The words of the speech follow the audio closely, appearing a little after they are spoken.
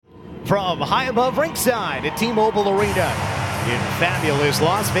From high above ringside at T-Mobile Arena in fabulous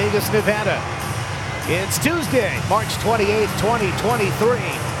Las Vegas, Nevada. It's Tuesday, March 28th, 2023,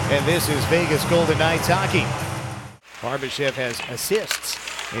 and this is Vegas Golden Knights hockey. Barbashev has assists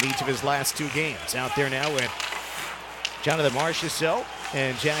in each of his last two games. Out there now with Jonathan Marchessault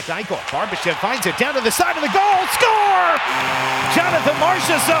and Jack Eichel. Barbashev finds it down to the side of the goal. Score! Jonathan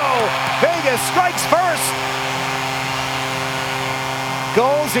Marchessault. Vegas strikes first.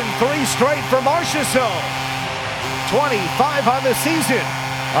 Goals in three straight for Marchessault. 25 on the season.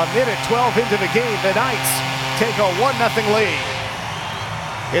 A minute 12 into the game, the Knights take a 1-0 lead.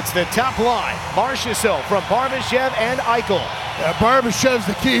 It's the top line. Marchessault from Barbashev and Eichel. Barbashev's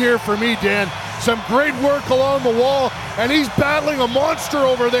the key here for me, Dan. Some great work along the wall, and he's battling a monster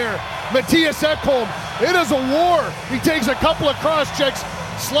over there. Mattias Ekholm, it is a war. He takes a couple of cross checks,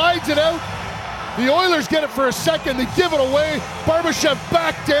 slides it out. The Oilers get it for a second, they give it away. Barbashev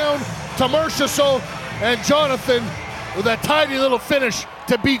back down to Marchessault, and Jonathan with a tiny little finish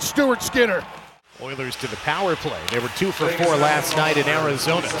to beat Stuart Skinner. Oilers to the power play. They were 2 for 4 last night in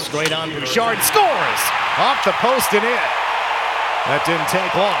Arizona. Straight on, Bouchard scores! Off the post and in. That didn't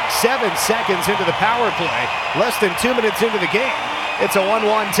take long. 7 seconds into the power play. Less than 2 minutes into the game. It's a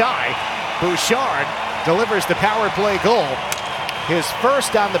 1-1 tie. Bouchard delivers the power play goal. His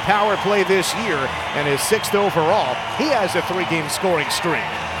first on the power play this year and his 6th overall. He has a 3-game scoring streak.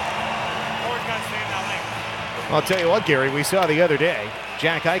 I'll tell you what, Gary, we saw the other day.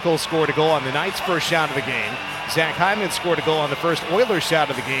 Jack Eichel scored a goal on the Knights' first shot of the game. Zach Hyman scored a goal on the first Oilers shot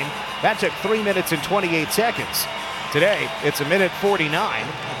of the game. That took 3 minutes and 28 seconds. Today, it's a minute 49.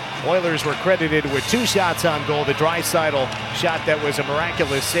 Oilers were credited with 2 shots on goal. The Draisaitl shot that was a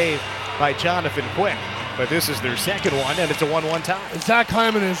miraculous save by Jonathan Quick. But this is their second one, and it's a 1-1 tie. Zach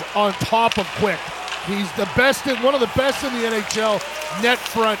Hyman is on top of Quick. He's the best, one of the best in the NHL net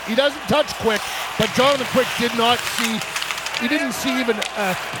front. He doesn't touch Quick, but Jonathan Quick didn't see even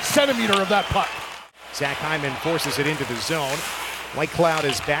a centimeter of that puck. Zach Hyman forces it into the zone. White Cloud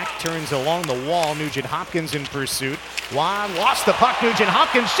is back, turns along the wall. Nugent Hopkins in pursuit. Juan lost the puck. Nugent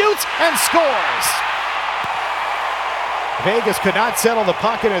Hopkins shoots and scores. Vegas could not settle the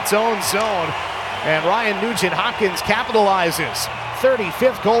puck in its own zone, and Ryan Nugent Hopkins capitalizes.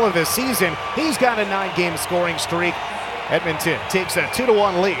 35th goal of the season. He's got a 9-game scoring streak. Edmonton takes a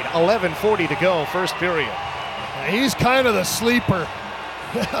 2-1 lead. 11:40 to go, first period. He's kind of the sleeper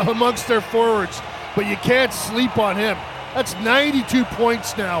amongst their forwards, but you can't sleep on him. That's 92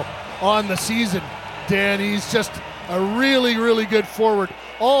 points now on the season, Dan. He's just a really, really good forward.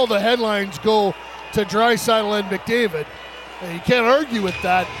 All the headlines go to Draisaitl and McDavid. And you can't argue with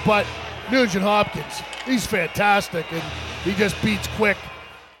that, but Nugent Hopkins, he's fantastic, and he just beats Quick.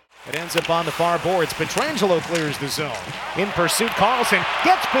 It ends up on the far boards. Pietrangelo clears the zone. In pursuit, Carlson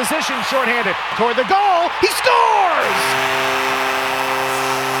gets position shorthanded toward the goal. He scores!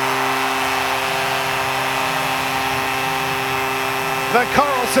 The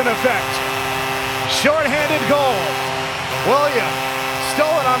Carlson effect. Shorthanded goal. William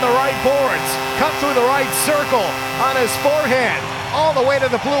stole it on the right boards. Cut through the right circle on his forehand. All the way to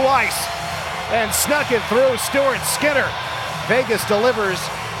the blue ice. And snuck it through Stuart Skinner. Vegas delivers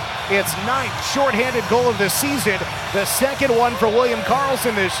its 9th shorthanded goal of the season. The second one for William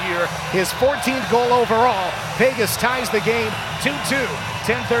Karlsson this year. His 14th goal overall. Vegas ties the game 2-2.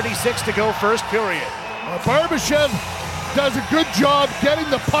 10:36 to go, first period. Barbashev does a good job getting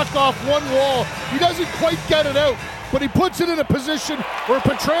the puck off one wall. He doesn't quite get it out, but he puts it in a position where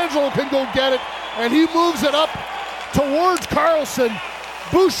Pietrangelo can go get it, and he moves it up towards Karlsson.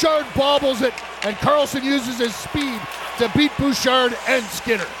 Bouchard bobbles it, and Karlsson uses his speed to beat Bouchard and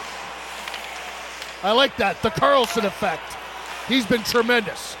Skinner. I like that, the Karlsson effect. He's been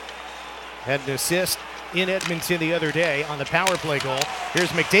tremendous. Had an assist in Edmonton the other day on the power play goal. Here's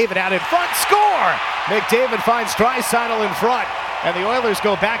McDavid out in front, score! McDavid finds Draisaitl in front, and the Oilers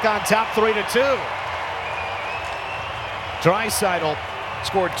go back on top 3-2. Draisaitl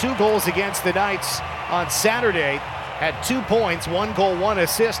scored 2 goals against the Knights on Saturday. Had 2 points, 1 goal, 1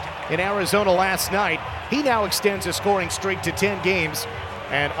 assist in Arizona last night. He now extends a scoring streak to 10 games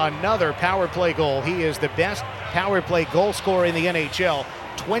and another power play goal. He is the best power play goal scorer in the NHL.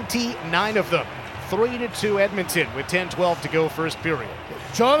 29 of them. 3-2 Edmonton with 10:12 to go, first period.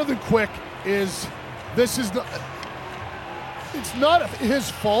 Jonathan Quick it's not his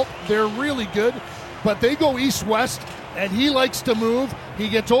fault. They're really good, but they go east-west, and he likes to move. He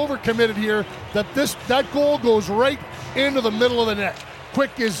gets overcommitted here. That goal goes right into the middle of the net.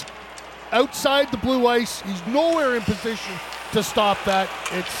 Quick is outside the blue ice. He's nowhere in position to stop that.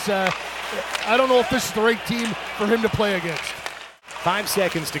 I don't know if this is the right team for him to play against. 5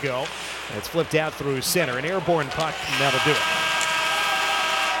 seconds to go. It's flipped out through center. An airborne puck, and that'll do it.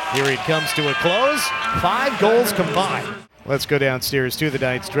 Period comes to a close. 5 goals combined. Let's go downstairs to the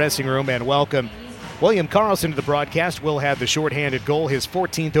Knights dressing room and welcome William Karlsson to the broadcast. Will had the shorthanded goal, his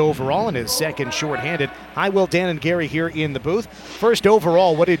 14th overall and his second shorthanded. Hi, Will, Dan, and Gary here in the booth. First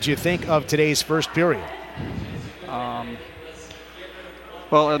overall, what did you think of today's first period?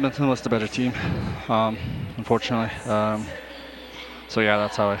 Well, Edmonton was the better team, unfortunately. So yeah,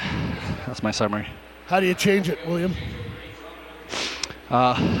 that's my summary. How do you change it, William?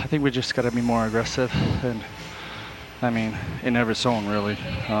 I think we just got to be more aggressive, and in every zone really,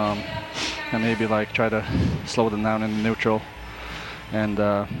 and maybe try to slow them down in the neutral, and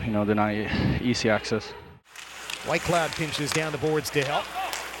deny easy access. Whitecloud pinches down the boards to help.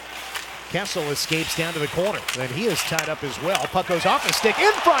 Kessel escapes down to the corner. Then he is tied up as well. Puck goes off the stick.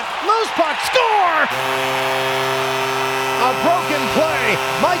 In front. Loose puck. Score! A broken play.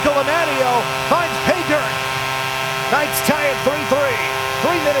 Michael Amadio finds pay dirt. Knights tie it 3-3.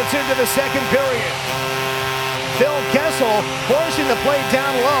 3 minutes into the second period. Phil Kessel forcing the play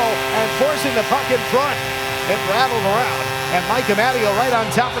down low and forcing the puck in front. It rattled around. And Mike Amadio right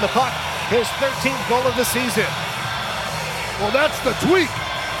on top of the puck. His 13th goal of the season. Well, that's the tweak.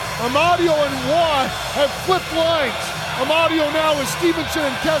 Amadio and Waugh have flipped lines. Amadio now is Stevenson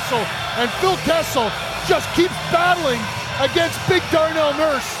and Kessel, and Phil Kessel just keeps battling against big Darnell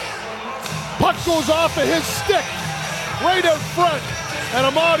Nurse. Puck goes off of his stick, right out front, and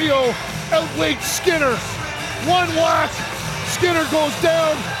Amadio outweights Skinner. One whack, Skinner goes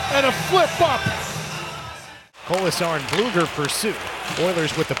down, and a flip up. Kolasar and Bluger pursue.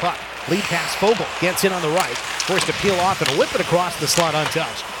 Oilers with the puck. Lead pass, Fogle gets in on the right. Forced to peel off and whip it across the slot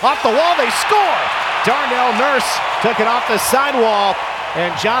untouched. Off the wall, they score! Darnell Nurse took it off the sidewall,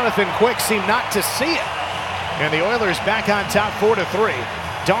 and Jonathan Quick seemed not to see it. And the Oilers back on top 4-3.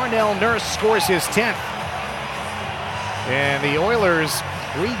 Darnell Nurse scores his 10th. And the Oilers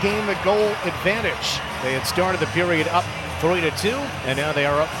regain the goal advantage. They had started the period up 3-2, and now they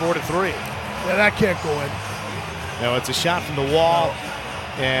are up 4-3. Yeah, that can't go in. No, it's a shot from the wall,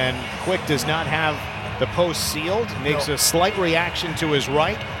 and Quick does not have the post sealed. Makes a slight reaction to his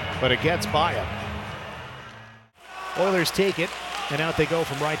right, but it gets by him. Oilers take it, and out they go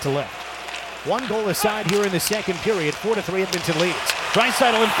from right to left. 1 goal aside here in the second period. 4-3 Edmonton leads.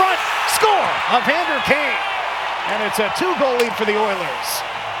 Draisaitl in front. Score! Evander Kane. And it's a 2-goal lead for the Oilers.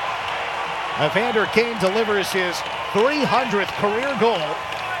 Evander Kane delivers his 300th career goal.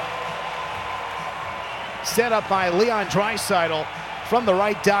 Set up by Leon Draisaitl from the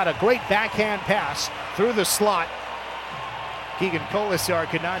right dot. A great backhand pass through the slot. Keegan Kolasar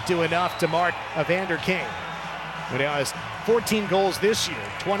could not do enough to mark Evander Kane, who now has 14 goals this year,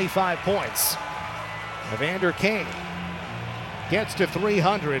 25 points. Evander Kane gets to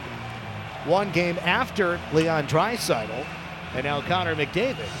 300, 1 game after Leon Draisaitl, and now Connor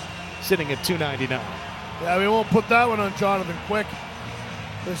McDavid sitting at 299. Yeah, we won't put that one on Jonathan Quick.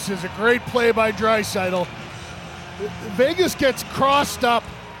 This is a great play by Draisaitl. Vegas gets crossed up,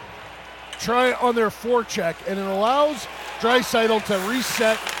 try on their forecheck, and it allows Draisaitl to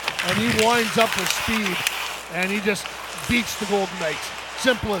reset, and he winds up with speed, and he just beats the Golden Knights.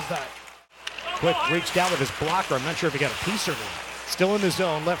 Simple as that. Quick reached down with his blocker. I'm not sure if he got a piece or not. Still in the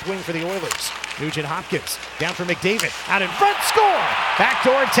zone, left wing for the Oilers. Nugent Hopkins down for McDavid. Out in front, score!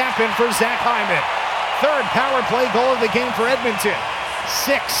 Backdoor tap in for Zach Hyman. 3rd power play goal of the game for Edmonton.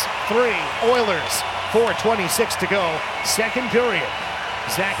 6-3 Oilers. 4:26 to go. Second period.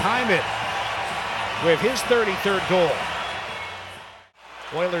 Zach Hyman with his 33rd goal.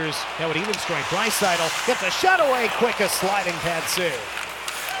 Oilers now at even strength. Draisaitl gets a shot away. Quick, a sliding pad save.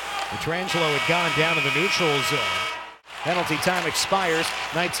 Pietrangelo had gone down to the neutral zone. Penalty time expires.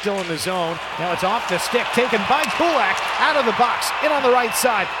 Knight still in the zone. Now it's off the stick, taken by Kulak. Out of the box, in on the right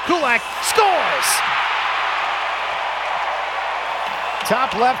side. Kulak scores!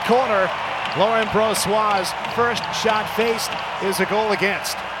 Top left corner. Laurent Brossois' first shot faced is a goal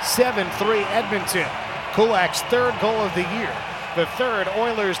against. 7-3 Edmonton. Kulak's 3rd goal of the year. The 3rd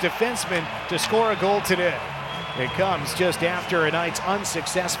Oilers defenseman to score a goal today. It comes just after a Knights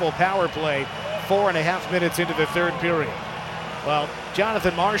unsuccessful power play, 4.5 minutes into the 3rd period. Well,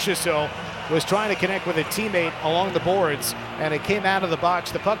 Jonathan Marchessault was trying to connect with a teammate along the boards, and it came out of the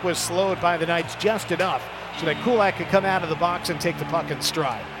box. The puck was slowed by the Knights just enough so that Kulak could come out of the box and take the puck in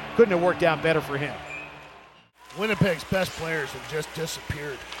stride. Couldn't have worked out better for him. Winnipeg's best players have just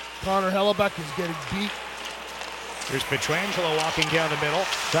disappeared. Connor Hellebuck is getting beat. There's Pietrangelo walking down the middle,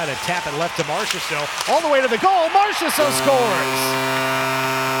 trying to tap it left to Marchessault. All the way to the goal, Marchessault scores!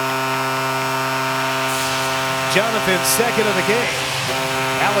 Jonathan's 2nd of the game.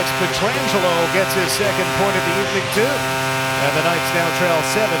 Alex Pietrangelo gets his second point of the evening, too. And the Knights now trail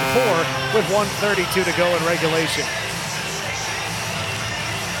 7-4 with 1:32 to go in regulation.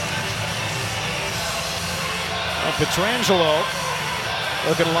 And Pietrangelo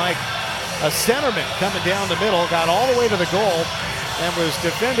looking like a centerman coming down the middle, got all the way to the goal and was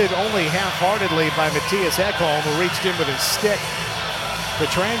defended only half-heartedly by Matthias Ekholm, who reached in with his stick.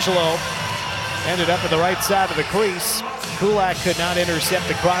 Pietrangelo ended up at the right side of the crease. Kulak could not intercept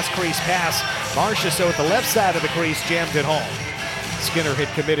the cross-crease pass. Marchessault at the left side of the crease jammed it home. Skinner had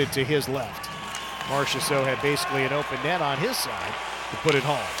committed to his left. Marchessault had basically an open net on his side to put it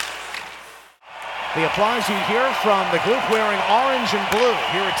home. The applause you hear from the group wearing orange and blue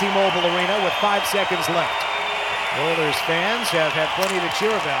here at T-Mobile Arena with 5 seconds left. Oilers fans have had plenty to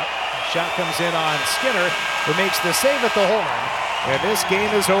cheer about. Shot comes in on Skinner, who makes the save at the horn. And this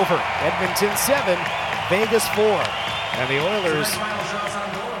game is over. Edmonton 7, Vegas 4. And the Oilers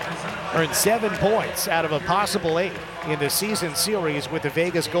earned 7 points out of a possible 8 in the season series with the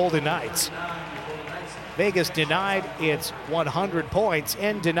Vegas Golden Knights. Vegas denied its 100 points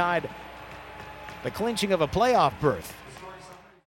and denied the clinching of a playoff berth.